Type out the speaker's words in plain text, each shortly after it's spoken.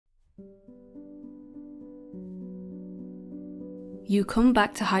You come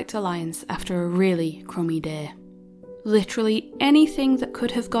back to Heights Alliance after a really crummy day. Literally anything that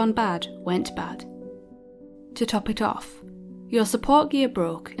could have gone bad went bad. To top it off, your support gear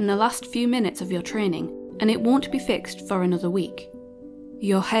broke in the last few minutes of your training and it won't be fixed for another week.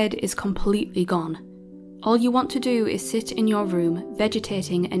 Your head is completely gone. All you want to do is sit in your room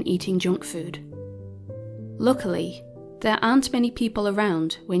vegetating and eating junk food. Luckily, there aren't many people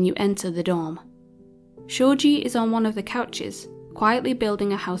around when you enter the dorm. Shoji is on one of the couches, quietly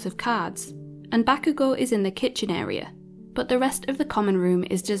building a house of cards, and Bakugou is in the kitchen area, but the rest of the common room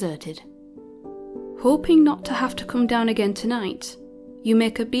is deserted. Hoping not to have to come down again tonight, you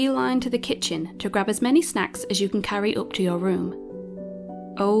make a beeline to the kitchen to grab as many snacks as you can carry up to your room.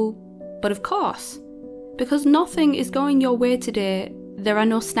 Oh, but of course, because nothing is going your way today, there are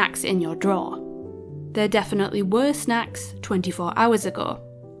no snacks in your drawer. There definitely were snacks 24 hours ago.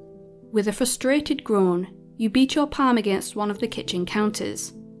 With a frustrated groan, you beat your palm against one of the kitchen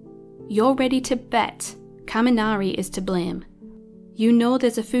counters. You're ready to bet Kaminari is to blame. You know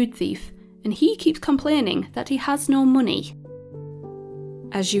there's a food thief, and he keeps complaining that he has no money.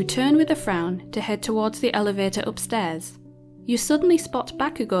 As you turn with a frown to head towards the elevator upstairs, you suddenly spot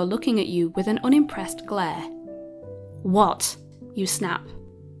Bakugou looking at you with an unimpressed glare. "What?" you snap.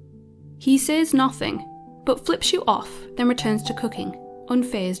 He says nothing, but flips you off, then returns to cooking,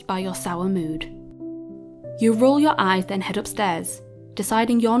 unfazed by your sour mood. You roll your eyes, then head upstairs,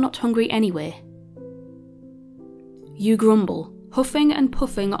 deciding you're not hungry anyway. You grumble, huffing and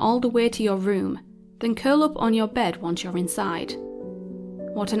puffing all the way to your room, then curl up on your bed once you're inside.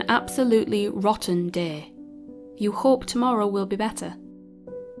 What an absolutely rotten day. You hope tomorrow will be better.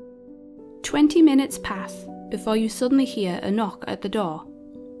 20 minutes pass before you suddenly hear a knock at the door.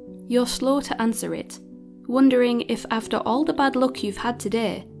 You're slow to answer it, wondering if after all the bad luck you've had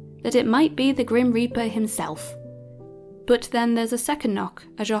today, that it might be the Grim Reaper himself. But then there's a second knock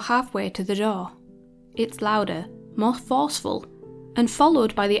as you're halfway to the door. It's louder, more forceful, and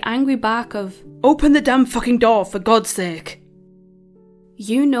followed by the angry bark of, "Open the damn fucking door, for God's sake!"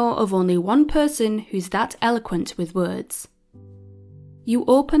 You know of only one person who's that eloquent with words. You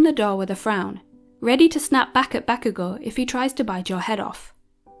open the door with a frown, ready to snap back at Bakugou if he tries to bite your head off.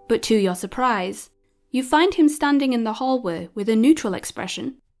 But to your surprise, you find him standing in the hallway with a neutral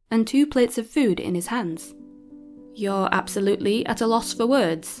expression and 2 plates of food in his hands. You're absolutely at a loss for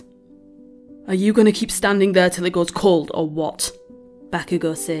words. "Are you gonna keep standing there till it goes cold, or what?"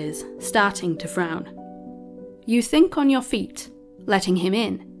 Bakugou says, starting to frown. You think on your feet, letting him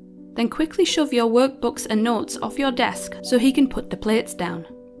in, then quickly shove your workbooks and notes off your desk so he can put the plates down.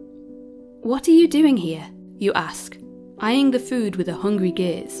 "What are you doing here?" you ask, eyeing the food with a hungry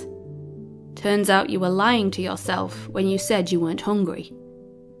gaze. Turns out you were lying to yourself when you said you weren't hungry.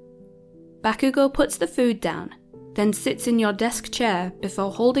 Bakugou puts the food down, then sits in your desk chair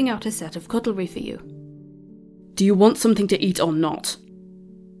before holding out a set of cutlery for you. "Do you want something to eat or not?"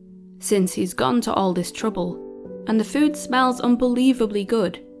 Since he's gone to all this trouble, and the food smells unbelievably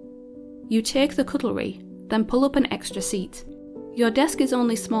good, you take the cutlery, then pull up an extra seat. Your desk is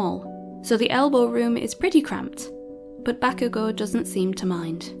only small, so the elbow room is pretty cramped, but Bakugou doesn't seem to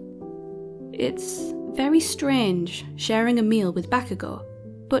mind. It's very strange sharing a meal with Bakugou,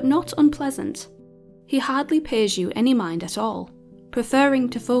 but not unpleasant. He hardly pays you any mind at all, preferring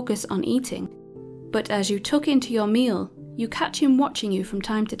to focus on eating, but as you tuck into your meal, you catch him watching you from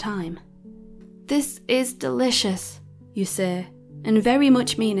time to time. "This is delicious," you say, and very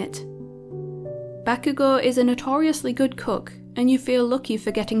much mean it. Bakugou is a notoriously good cook, and you feel lucky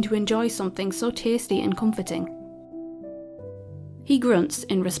for getting to enjoy something so tasty and comforting. He grunts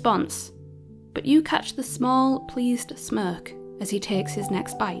in response, but you catch the small, pleased smirk as he takes his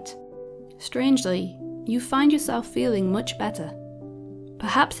next bite. Strangely, you find yourself feeling much better.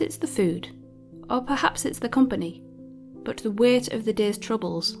 Perhaps it's the food, or perhaps it's the company, but the weight of the day's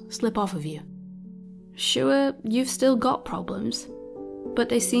troubles slip off of you. Sure, you've still got problems, but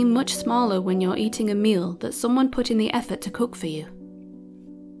they seem much smaller when you're eating a meal that someone put in the effort to cook for you.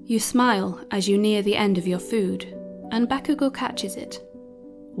 You smile as you near the end of your food, and Bakugou catches it.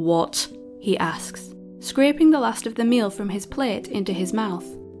 "What?" he asks, scraping the last of the meal from his plate into his mouth.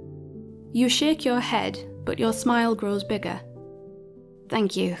 You shake your head, but your smile grows bigger.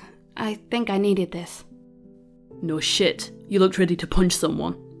 "Thank you. I think I needed this." "No shit. You looked ready to punch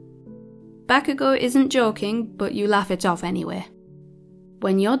someone." Bakugou isn't joking, but you laugh it off anyway.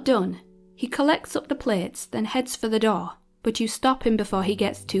 When you're done, he collects up the plates, then heads for the door, but you stop him before he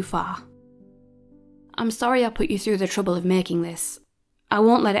gets too far. "I'm sorry I put you through the trouble of making this. I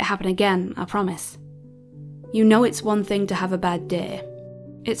won't let it happen again, I promise. You know it's one thing to have a bad day.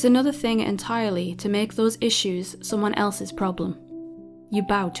 It's another thing entirely to make those issues someone else's problem. You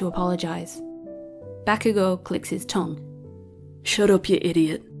bow to apologise. Bakugou clicks his tongue. Shut up, you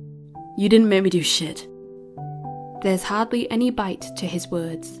idiot. You didn't make me do shit. There's hardly any bite to his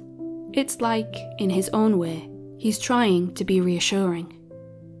words. It's like, in his own way, he's trying to be reassuring.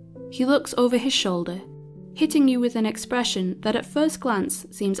 He looks over his shoulder, hitting you with an expression that at first glance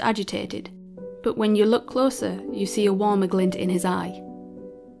seems agitated, but when you look closer, you see a warmer glint in his eye.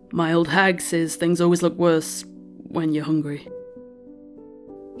 My old hag says things always look worse when you're hungry.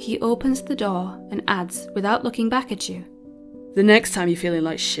 He opens the door and adds, without looking back at you, The next time you're feeling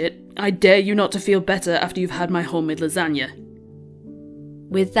like shit, I dare you not to feel better after you've had my homemade lasagna.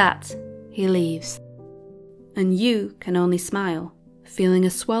 With that, he leaves. And you can only smile, feeling a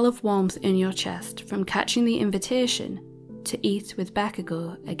swell of warmth in your chest from catching the invitation to eat with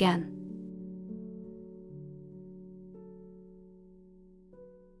Bakugou again.